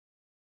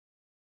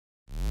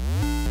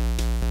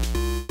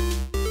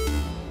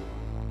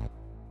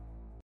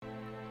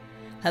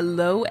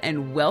Hello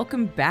and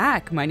welcome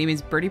back. My name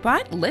is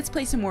BirdieBot. Let's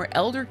play some more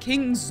Elder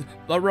Kings: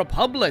 The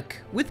Republic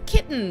with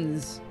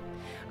kittens.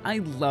 I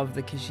love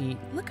the Khajiit.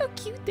 Look how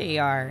cute they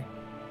are.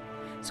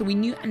 So we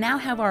now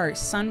have our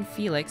son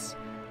Felix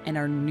and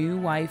our new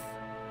wife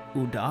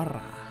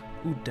Udara.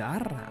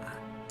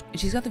 And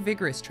she's got the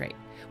vigorous trait,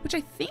 which I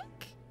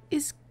think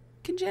is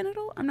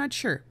congenital. I'm not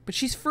sure, but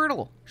she's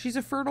fertile. She's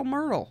a fertile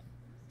myrtle.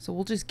 So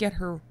we'll just get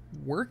her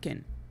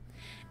working.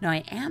 Now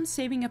I am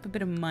saving up a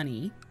bit of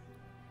money.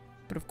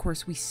 But of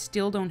course, we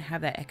still don't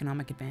have that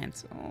economic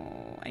advance.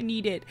 Oh, I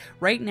need it.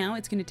 Right now,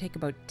 it's going to take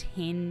about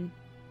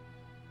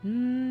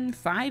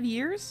 5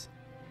 years?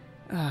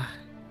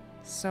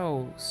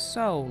 So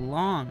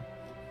long.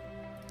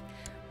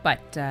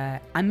 But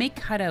I may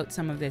cut out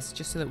some of this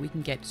just so that we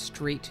can get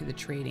straight to the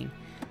trading.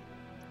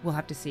 We'll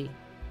have to see.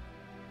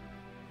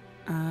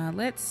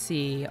 Let's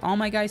see. All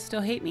my guys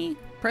still hate me?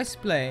 Press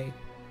play.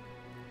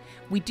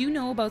 We do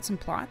know about some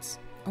plots.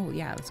 Oh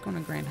yeah, let's go on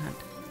a grand hunt.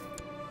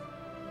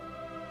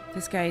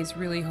 This guy is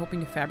really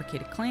hoping to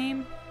fabricate a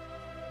claim.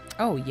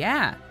 Oh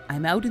yeah,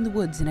 I'm out in the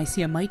woods and I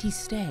see a mighty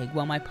stag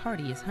while my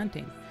party is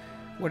hunting.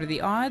 What are the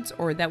odds?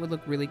 Or that would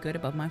look really good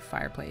above my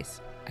fireplace.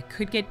 I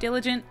could get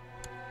diligent.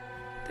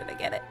 Did I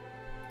get it?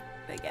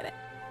 Did I get it?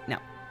 No.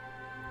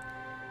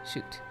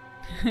 Shoot.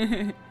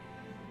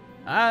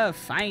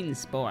 Fine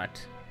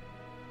sport.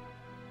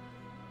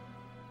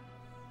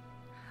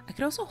 I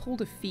could also hold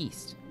a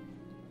feast.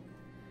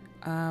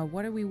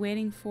 What are we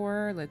waiting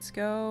for? Let's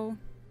go.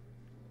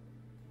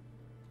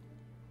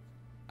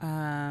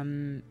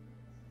 I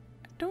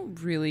don't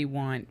really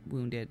want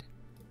wounded.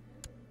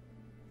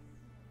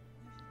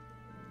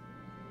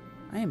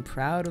 I am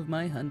proud of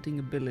my hunting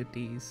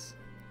abilities.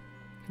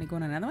 Can I go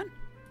on another one?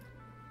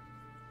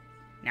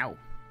 No.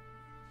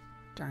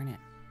 Darn it.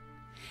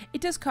 It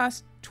does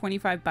cost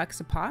 25 bucks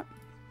a pop,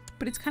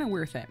 but it's kind of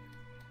worth it.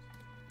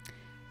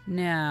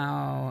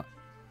 Now,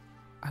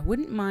 I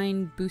wouldn't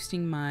mind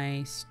boosting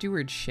my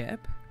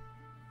stewardship.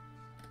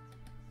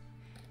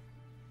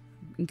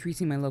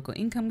 Increasing my local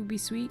income would be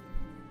sweet.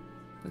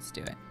 Let's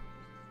do it.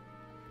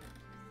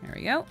 There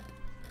we go.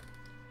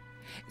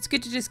 It's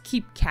good to just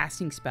keep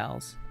casting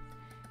spells.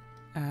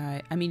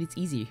 I mean, it's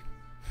easy.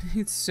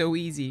 It's so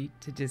easy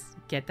to just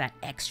get that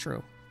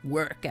extra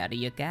work out of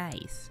you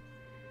guys.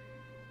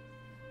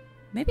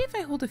 Maybe if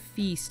I hold a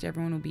feast,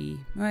 everyone will be...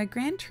 Well, a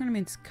grand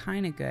tournament's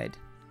kind of good,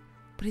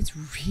 but it's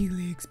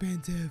really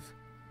expensive.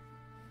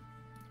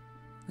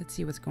 Let's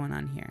see what's going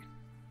on here.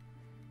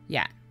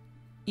 Yeah.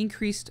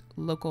 Increased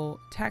local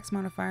tax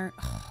modifier.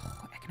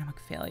 Oh, economic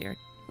failure.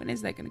 When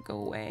is that going to go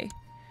away?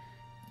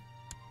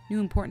 New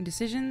important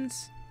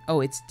decisions.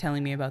 Oh, it's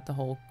telling me about the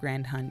whole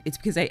grand hunt. It's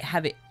because I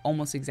have it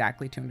almost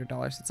exactly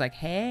 $200. It's like,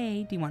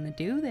 hey, do you want to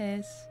do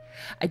this?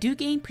 I do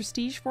gain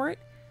prestige for it.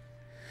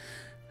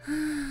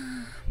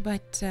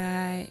 But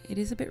it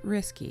is a bit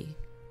risky.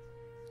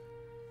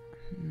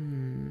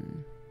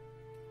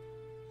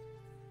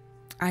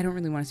 I don't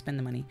really want to spend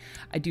the money.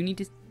 I do need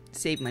to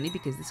save money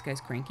because this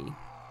guy's cranky.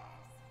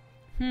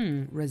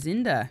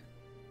 Razinda.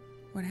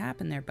 What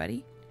happened there,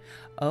 buddy?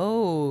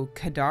 Oh,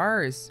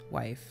 Kadar's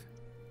wife.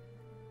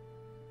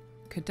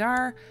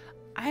 Kadar,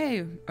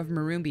 of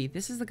Marumbi.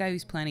 This is the guy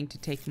who's planning to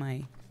take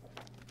my...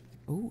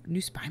 Oh,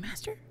 new spy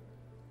master?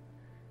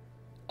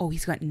 Oh,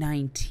 he's got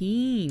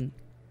 19.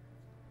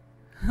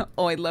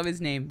 Oh, I love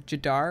his name.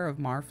 Jadar of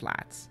Mar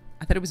Flats.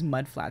 I thought it was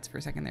Mud Flats for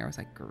a second there. I was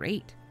like,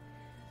 great.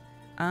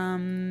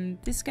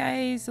 This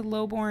guy's a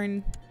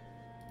lowborn.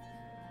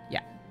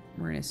 Yeah,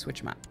 we're going to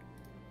switch him up.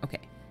 Okay.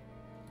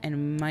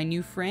 And my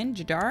new friend,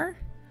 Jadar,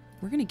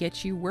 we're going to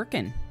get you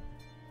working.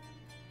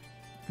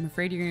 I'm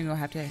afraid you're going to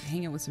have to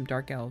hang out with some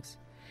dark elves.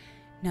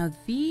 Now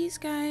these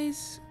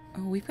guys...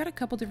 Oh, we've got a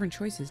couple different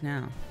choices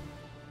now.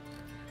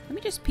 Let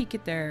me just peek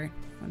at their...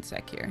 One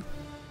sec here.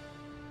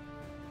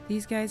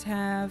 These guys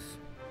have...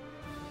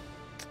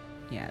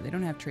 Yeah, they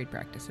don't have trade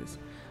practices.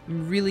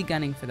 I'm really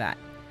gunning for that.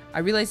 I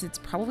realize it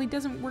probably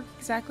doesn't work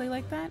exactly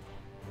like that,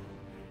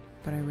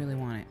 but I really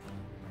want it.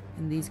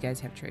 And these guys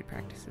have trade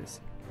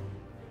practices.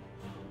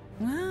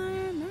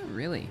 Well, not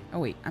really. Oh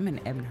wait, I'm in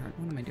Ebonheart.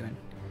 What am I doing?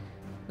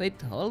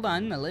 Wait, hold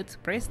on. Let's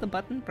press the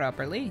button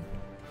properly.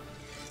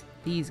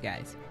 These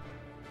guys.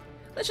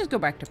 Let's just go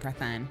back to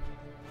Prathan.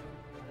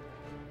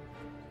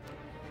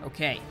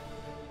 Okay.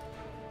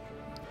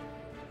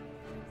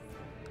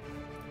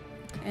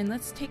 And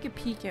let's take a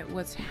peek at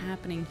what's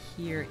happening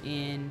here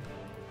in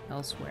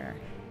elsewhere.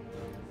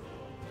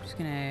 I'm just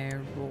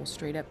gonna roll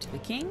straight up to the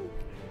king.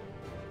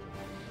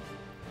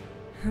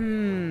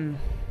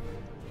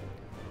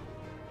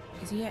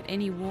 Has he had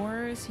any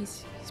wars?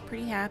 He's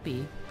pretty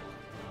happy.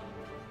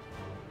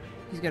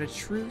 He's got a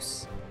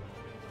truce.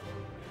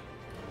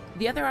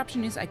 The other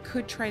option is I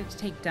could try to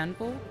take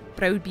Dunville,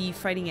 but I would be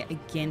fighting it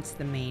against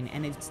the main,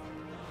 and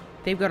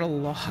they've got a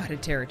lot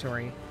of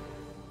territory.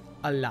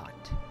 A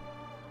lot.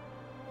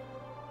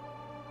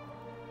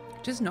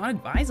 Just not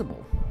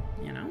advisable,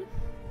 you know?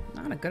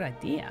 Not a good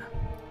idea.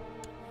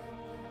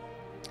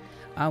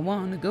 I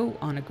want to go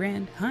on a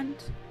grand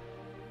hunt.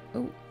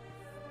 Oh,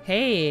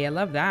 Hey, I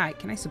love that.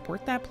 Can I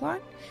support that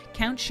plot?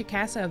 Count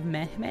Shikasa of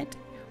Mehmet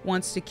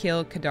wants to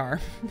kill Kadar.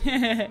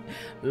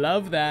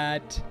 Love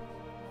that.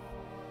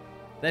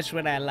 That's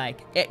what I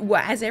like.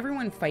 As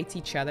everyone fights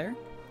each other,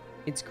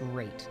 it's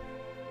great.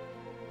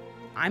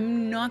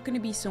 I'm not going to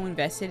be so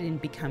invested in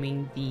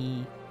becoming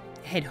the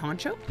head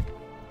honcho.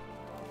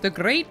 The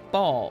Great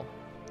Ball.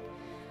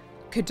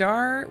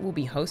 Kadar will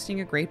be hosting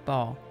a great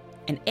ball,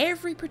 and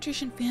every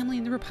patrician family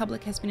in the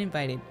Republic has been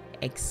invited,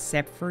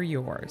 except for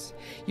yours.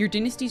 Your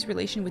dynasty's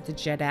relation with the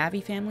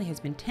Zadavi family has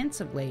been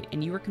tense of late,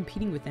 and you are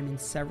competing with them in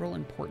several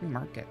important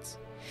markets.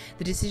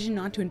 The decision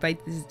not to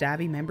invite the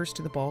Zadavi members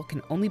to the ball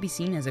can only be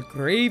seen as a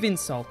grave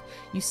insult.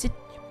 You sit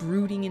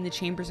brooding in the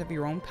chambers of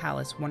your own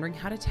palace, wondering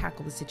how to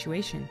tackle the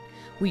situation.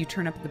 Will you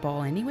turn up at the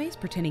ball anyways,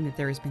 pretending that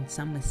there has been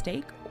some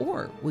mistake?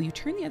 Or will you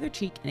turn the other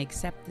cheek and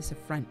accept this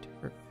affront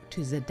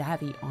to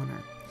Zadavi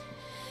honor?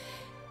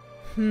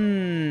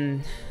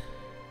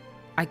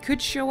 I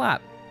could show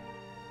up.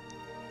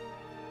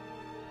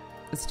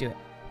 Let's do it.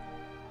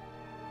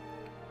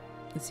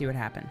 Let's see what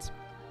happens.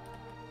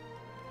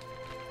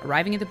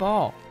 Arriving at the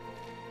ball.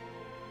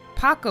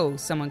 Paco,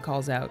 someone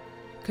calls out.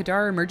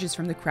 Kadar emerges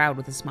from the crowd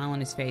with a smile on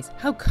his face.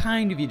 How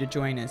kind of you to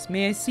join us.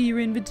 May I see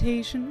your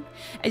invitation?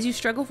 As you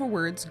struggle for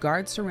words,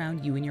 guards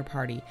surround you and your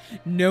party.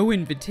 No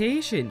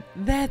invitation?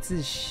 That's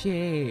a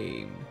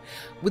shame.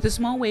 With a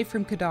small wave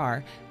from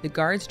Kadar, the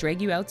guards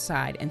drag you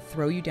outside and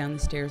throw you down the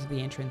stairs of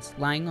the entrance.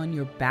 Lying on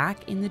your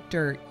back in the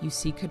dirt, you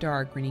see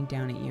Kadar grinning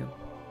down at you.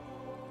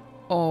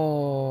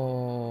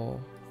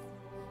 Oh.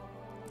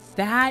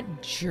 That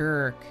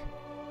jerk.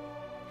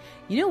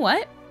 You know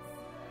what?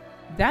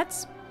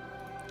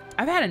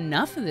 I've had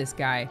enough of this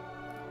guy.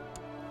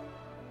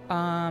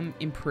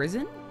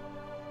 Imprison?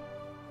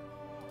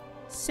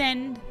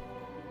 Send.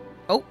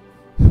 Oh,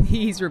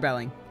 he's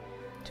rebelling.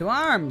 To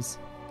arms.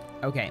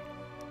 Okay.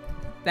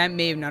 That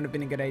may have not have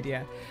been a good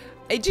idea.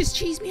 It just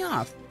cheesed me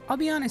off. I'll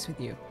be honest with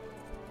you.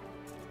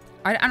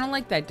 I don't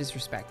like that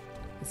disrespect.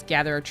 Let's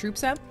gather our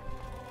troops up.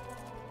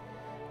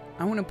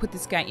 I want to put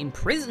this guy in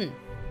prison.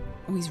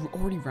 Oh, he's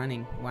already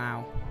running.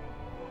 Wow.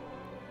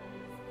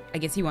 I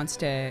guess he wants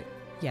to,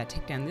 yeah,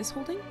 take down this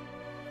holding.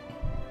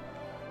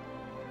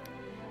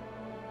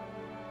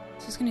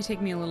 It's just going to take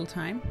me a little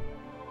time.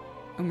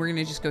 And we're going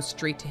to just go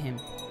straight to him.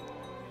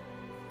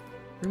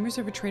 Rumors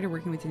of a traitor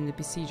working within the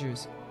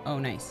besiegers. Oh,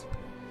 nice.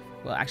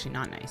 Well, actually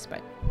not nice,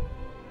 but...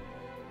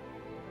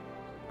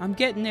 I'm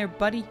getting there,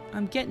 buddy.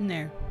 I'm getting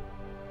there.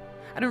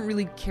 I don't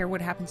really care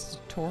what happens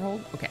to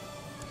Torhold. Okay.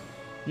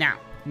 Now,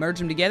 merge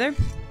them together.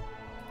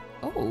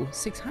 Oh,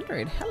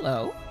 600.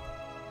 Hello.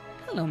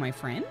 Hello, my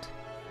friend.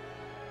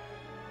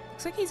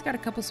 Looks like he's got a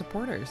couple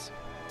supporters.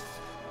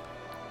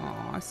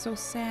 Aw, so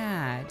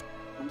sad.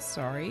 I'm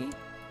sorry.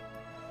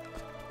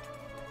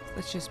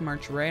 Let's just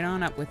march right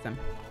on up with them.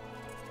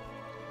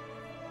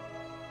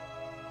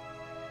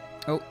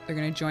 Oh, they're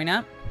gonna join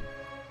up?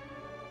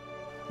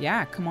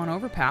 Yeah, come on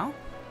over, pal.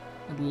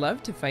 I'd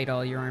love to fight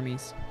all your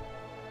armies.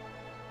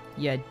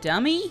 Ya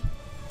dummy?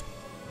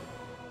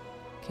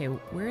 Okay,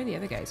 where are the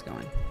other guys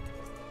going?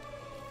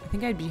 I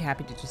think I'd be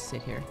happy to just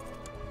sit here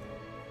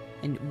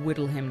and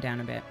whittle him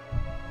down a bit.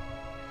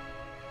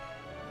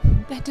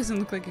 That doesn't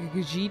look like a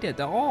Khajiit at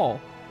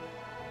all.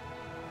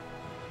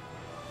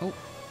 Oh.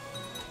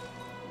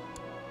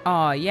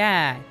 Oh,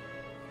 yeah.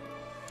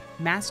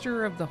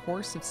 Master of the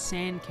Horse of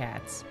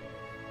Sandcats.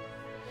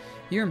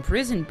 You're in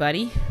prison,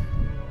 buddy.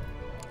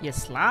 You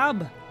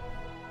slob.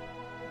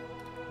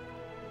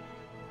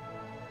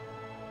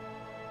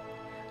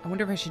 I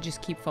wonder if I should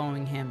just keep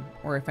following him,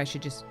 or if I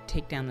should just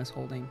take down this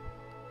holding.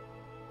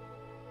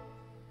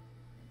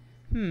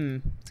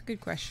 It's a good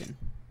question.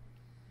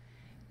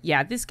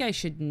 Yeah, this guy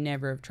should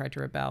never have tried to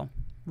rebel.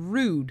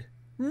 Rude.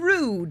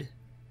 Rude!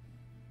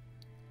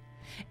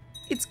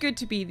 It's good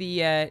to be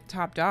the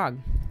top dog,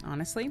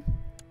 honestly.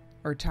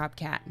 Or top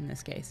cat in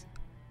this case.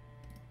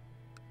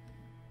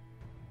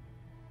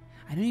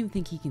 I don't even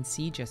think he can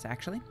siege us,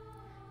 actually.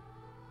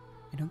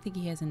 I don't think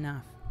he has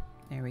enough.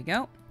 There we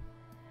go.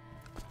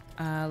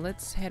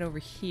 Let's head over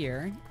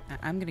here.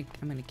 I'm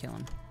gonna kill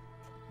him.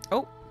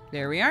 Oh,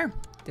 there we are.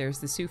 There's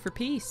the Sioux for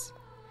peace.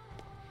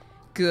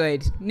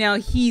 Good. Now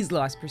he's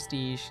lost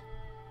prestige.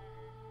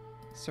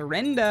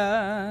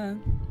 Surrender.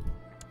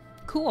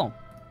 Cool.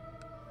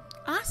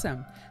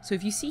 Awesome. So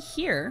if you see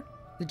here,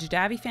 the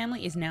Zadavi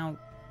family is now,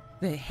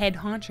 the head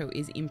honcho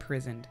is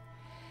imprisoned.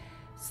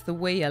 It's the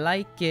way I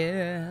like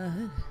it.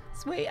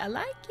 It's the way I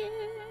like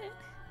it.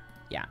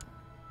 Yeah.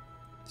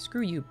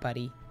 Screw you,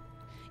 buddy.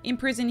 In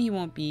prison, he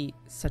won't be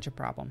such a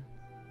problem.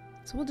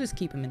 So we'll just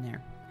keep him in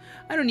there.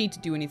 I don't need to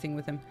do anything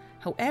with him.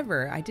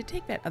 However, I did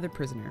take that other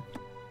prisoner.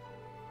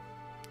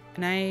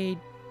 And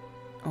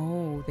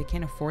oh, they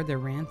can't afford their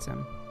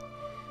ransom.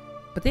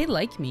 But they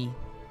like me.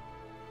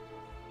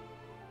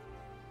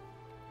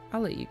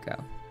 I'll let you go.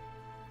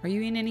 Are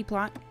you in any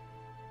plot?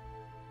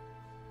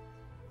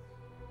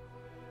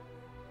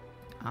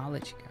 I'll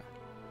let you go.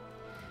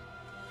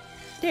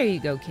 There you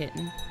go,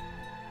 kitten.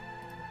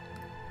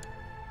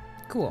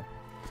 Cool.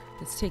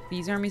 Let's take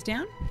these armies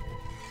down.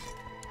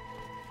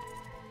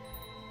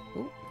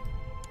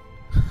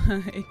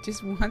 It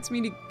just wants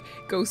me to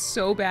go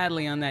so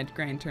badly on that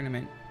grand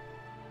tournament.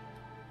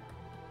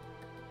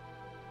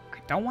 I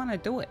don't want to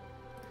do it.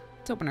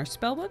 Let's open our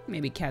spell book.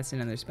 Maybe cast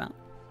another spell.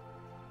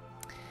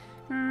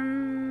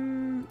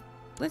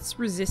 Let's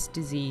resist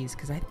disease,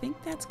 because I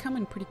think that's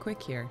coming pretty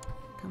quick here.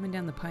 Coming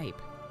down the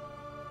pipe.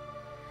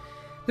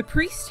 The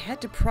priest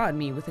had to prod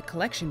me with a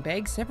collection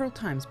bag several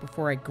times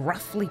before I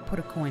gruffly put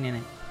a coin in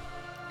it.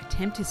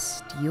 Attempt to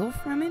steal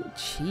from it?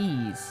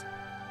 Jeez.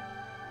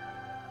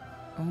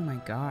 Oh my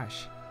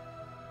gosh.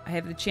 I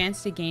have the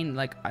chance to gain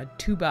like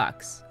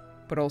 $2,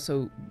 but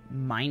also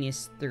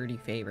minus 30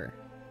 favor.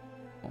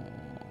 Oh,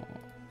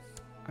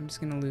 I'm just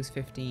gonna lose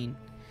 15.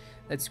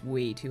 That's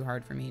way too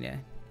hard for me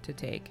to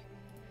take.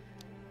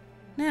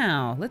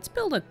 Now, let's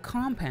build a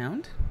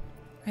compound.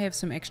 I have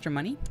some extra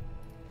money.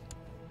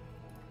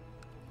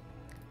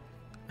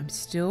 I'm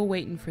still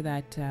waiting for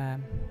that,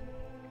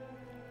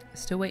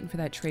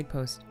 trade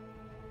post.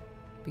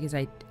 Because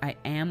I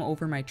am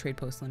over my trade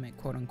post limit,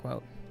 quote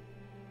unquote.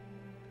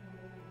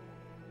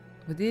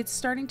 With it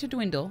starting to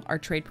dwindle, our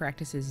trade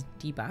practices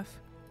debuff.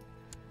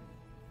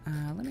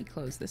 Let me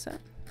close this up.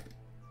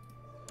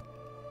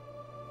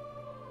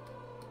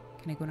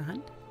 Can I go to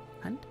hunt?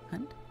 Hunt?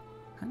 Hunt?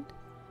 Hunt?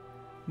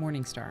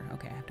 Morning Star.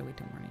 Okay, I have to wait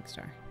till Morning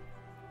Star.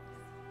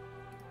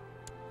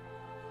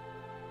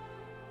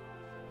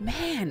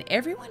 Man,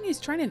 everyone is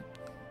trying to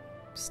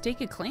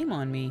stake a claim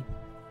on me.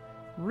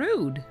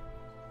 Rude.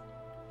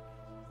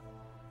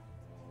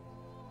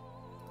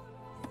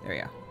 There we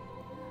go.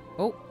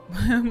 Oh,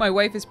 my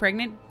wife is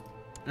pregnant,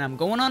 and I'm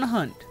going on a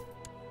hunt.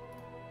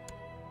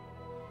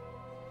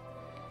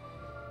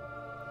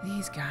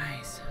 These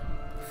guys.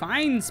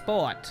 Fine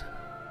sport.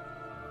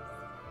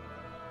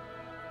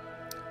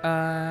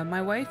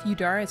 My wife,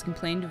 Udara, has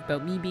complained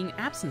about me being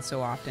absent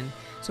so often.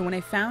 So when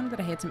I found that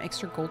I had some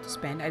extra gold to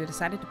spend, I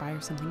decided to buy her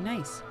something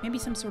nice. Maybe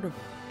some sort of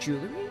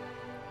jewelry?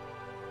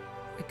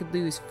 I could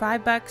lose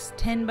 $5,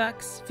 $10,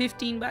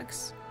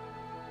 $15.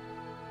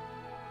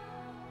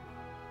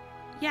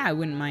 Yeah, I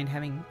wouldn't mind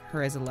having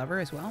her as a lover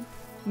as well.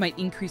 Might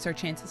increase our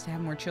chances to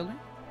have more children.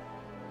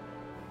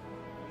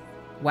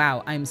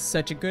 Wow, I'm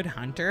such a good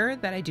hunter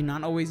that I do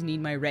not always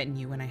need my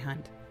retinue when I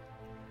hunt.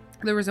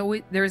 There is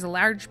a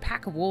large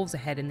pack of wolves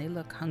ahead and they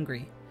look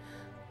hungry.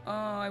 Oh,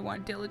 I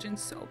want diligence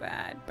so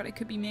bad, but I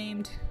could be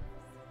maimed.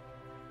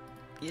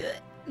 Yeah.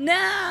 No,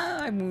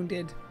 I'm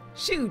wounded.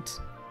 Shoot.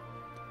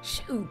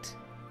 Shoot.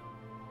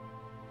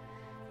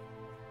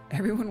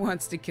 Everyone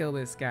wants to kill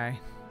this guy.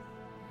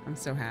 I'm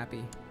so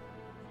happy.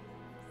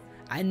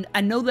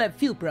 I know that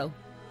feel, bro.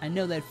 I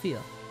know that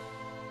feel.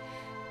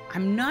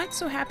 I'm not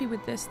so happy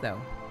with this, though.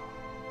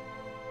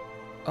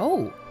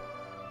 Oh.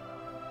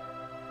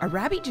 A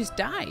rabbit just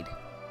died.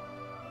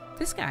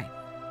 This guy.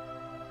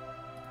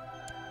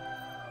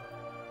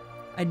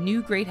 A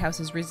new great house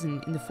has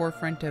risen in the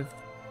forefront of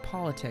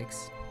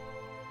politics.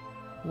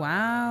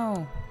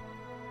 Wow.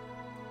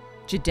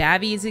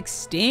 Zadavi is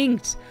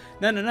extinct.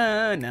 Na na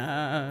na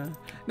na.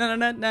 Na na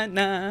na na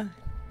na.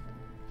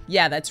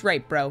 Yeah, that's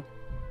right, bro.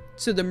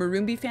 So the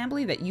Marumbi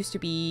family that used to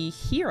be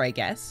here, I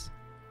guess,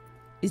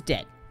 is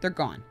dead. They're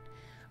gone.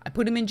 I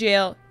put him in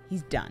jail.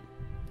 He's done.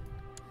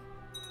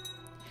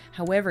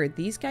 However,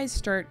 these guys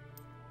start,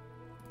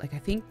 like, I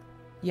think,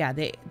 yeah,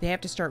 they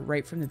have to start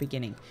right from the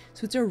beginning.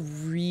 So it's a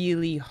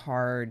really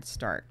hard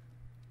start.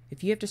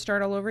 If you have to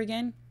start all over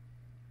again,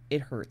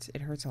 it hurts.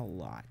 It hurts a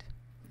lot.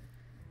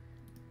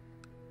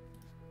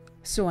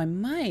 So I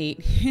might...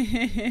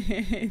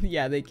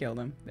 Yeah, they killed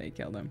him. They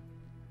killed him.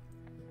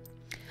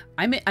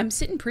 I'm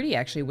sitting pretty,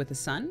 actually, with a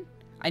son.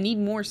 I need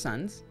more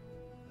sons.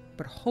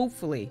 But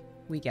hopefully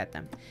we get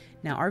them.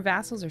 Now, our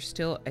vassals are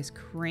still as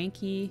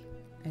cranky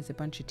as a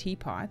bunch of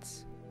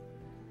teapots.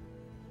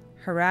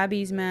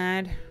 Harabi's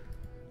mad.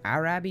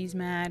 Arabi's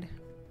mad.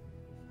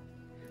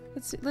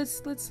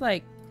 Let's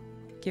like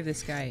give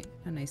this guy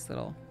a nice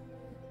little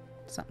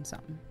something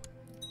something.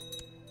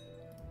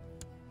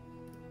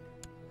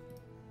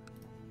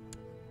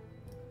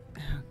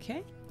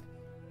 Okay.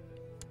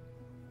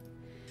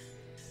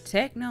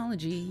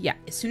 Technology. Yeah,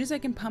 as soon as I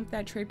can pump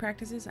that trade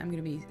practices, I'm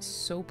gonna be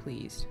so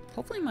pleased.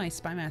 Hopefully my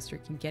spy master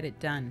can get it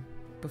done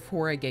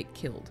before I get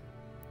killed.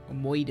 Or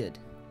moided.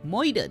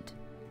 Moided!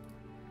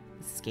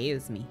 It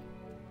scares me.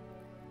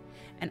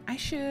 And I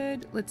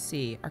should, let's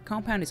see, our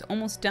compound is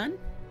almost done.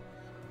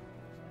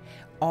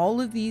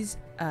 All of these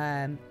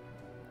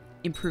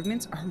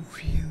improvements are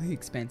really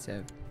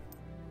expensive.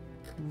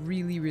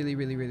 Really, really,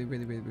 really, really,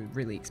 really, really,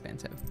 really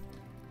expensive.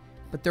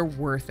 But they're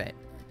worth it.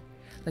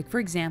 Like, for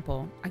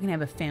example, I can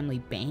have a family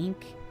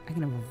bank. I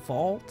can have a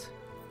vault.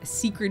 A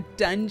secret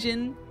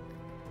dungeon.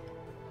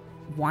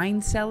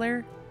 Wine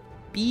cellar.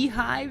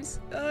 Beehives.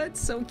 Oh,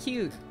 it's so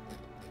cute.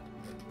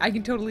 I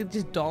can totally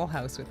just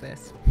dollhouse with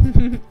this.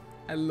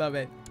 I love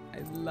it. I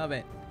love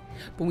it.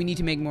 But we need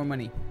to make more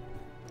money.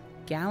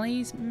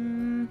 Galleys? I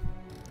don't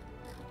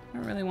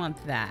really want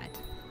that.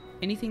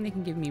 Anything that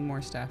can give me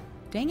more stuff.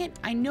 Dang it,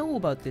 I know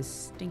about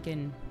this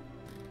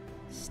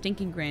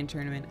stinking grand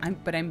tournament.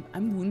 But I'm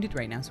wounded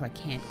right now, so I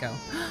can't go.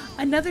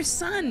 Another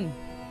son!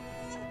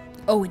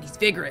 Oh, and he's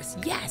vigorous.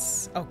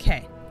 Yes.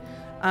 Okay.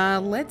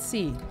 Let's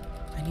see.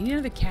 I need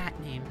another cat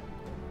name.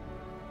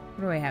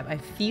 What do I have? I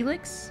have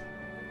Felix.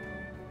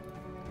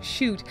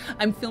 Shoot,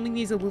 I'm filming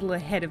these a little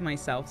ahead of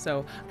myself,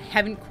 so I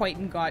haven't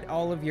quite got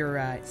all of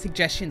your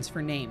suggestions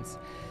for names.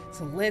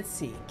 So let's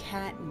see.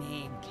 Cat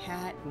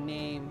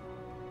name.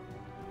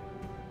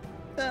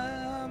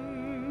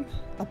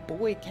 A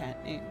boy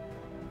cat name.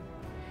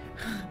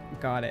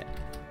 Got it.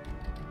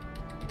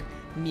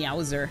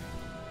 Meowser.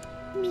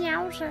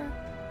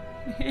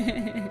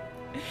 And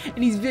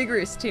he's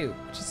vigorous too,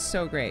 which is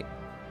so great.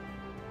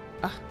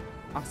 Ah,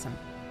 awesome.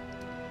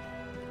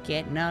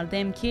 Getting all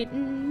them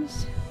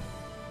kittens.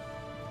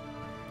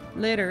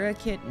 Litter of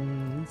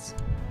kittens.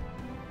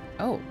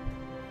 Oh.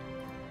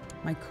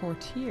 My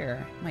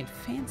courtier might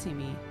fancy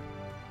me.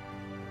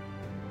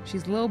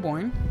 She's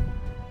lowborn.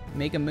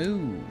 Make a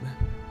move.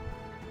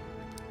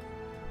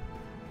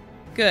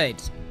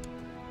 Good.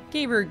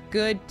 Gave her a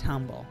good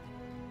tumble.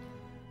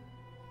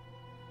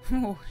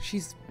 Oh,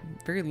 she's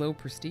very low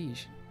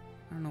prestige.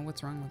 I don't know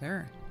what's wrong with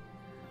her.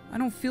 I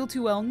don't feel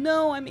too well.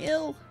 No, I'm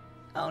ill.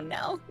 Oh,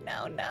 no.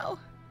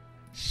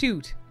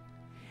 Shoot.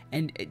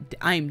 And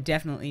I'm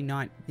definitely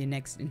not the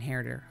next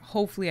inheritor.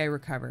 Hopefully I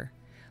recover.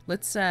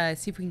 Let's see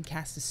if we can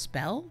cast a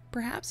spell,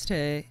 perhaps,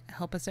 to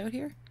help us out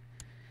here.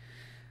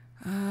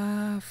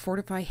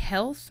 Fortify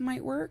health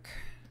might work.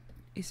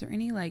 Is there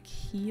any, like,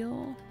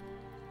 heal?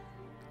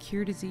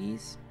 Cure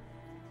disease?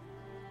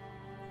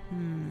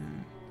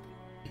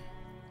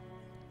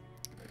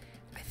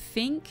 I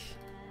think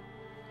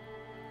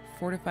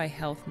fortify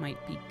health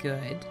might be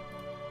good.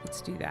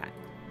 Let's do that.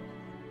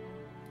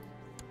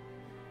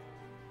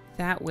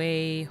 That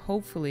way,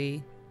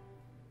 hopefully,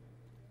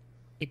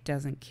 it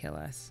doesn't kill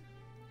us.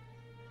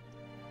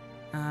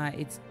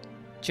 It's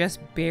just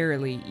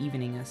barely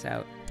evening us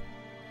out.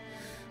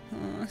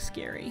 Oh,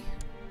 scary.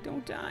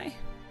 Don't die.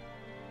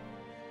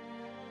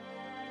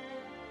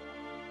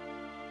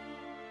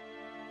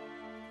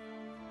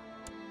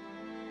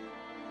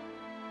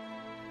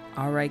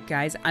 All right,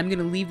 guys, I'm going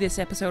to leave this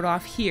episode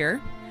off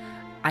here.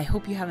 I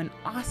hope you have an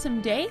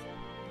awesome day,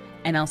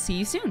 and I'll see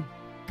you soon.